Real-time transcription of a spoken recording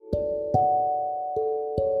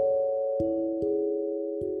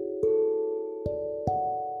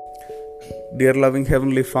Dear loving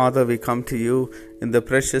Heavenly Father, we come to you in the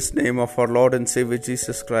precious name of our Lord and Savior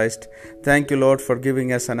Jesus Christ. Thank you, Lord, for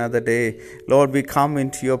giving us another day. Lord, we come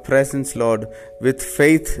into your presence, Lord, with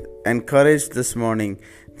faith and courage this morning.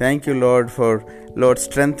 Thank you, Lord, for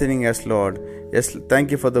strengthening us, Lord. Yes,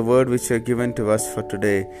 thank you for the word which you have given to us for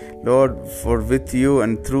today. Lord, for with you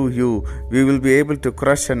and through you, we will be able to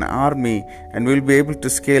crush an army and we will be able to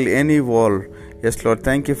scale any wall. Yes, Lord,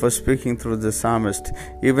 thank you for speaking through the psalmist.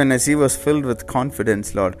 Even as he was filled with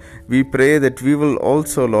confidence, Lord, we pray that we will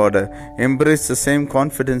also, Lord, embrace the same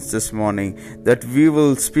confidence this morning, that we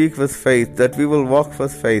will speak with faith, that we will walk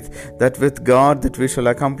with faith, that with God that we shall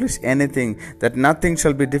accomplish anything, that nothing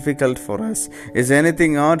shall be difficult for us. Is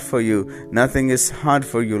anything hard for you? Nothing is hard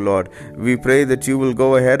for you, Lord. We pray that you will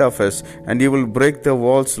go ahead of us and you will break the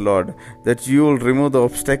walls, Lord, that you will remove the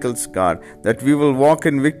obstacles, God, that we will walk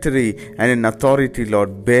in victory and in authority,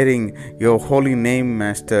 Lord, bearing your holy name,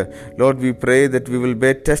 Master. Lord, we pray that we will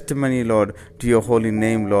bear testimony, Lord, to your holy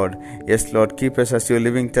name, Lord. Yes, Lord, keep us as your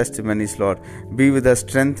living testimonies, Lord. Be with us,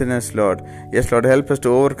 strengthen us, Lord. Yes, Lord, help us to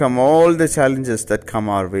overcome all the challenges that come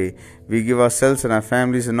our way. We give ourselves and our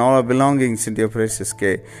families and all our belongings into your precious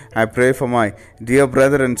care. I pray for my dear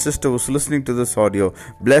brother and sister who's listening to this audio.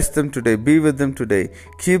 Bless them today. Be with them today.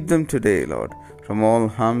 Keep them today, Lord, from all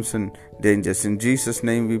harms and dangers. In Jesus'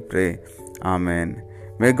 name we pray. Amen.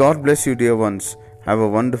 May God bless you, dear ones. Have a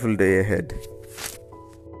wonderful day ahead.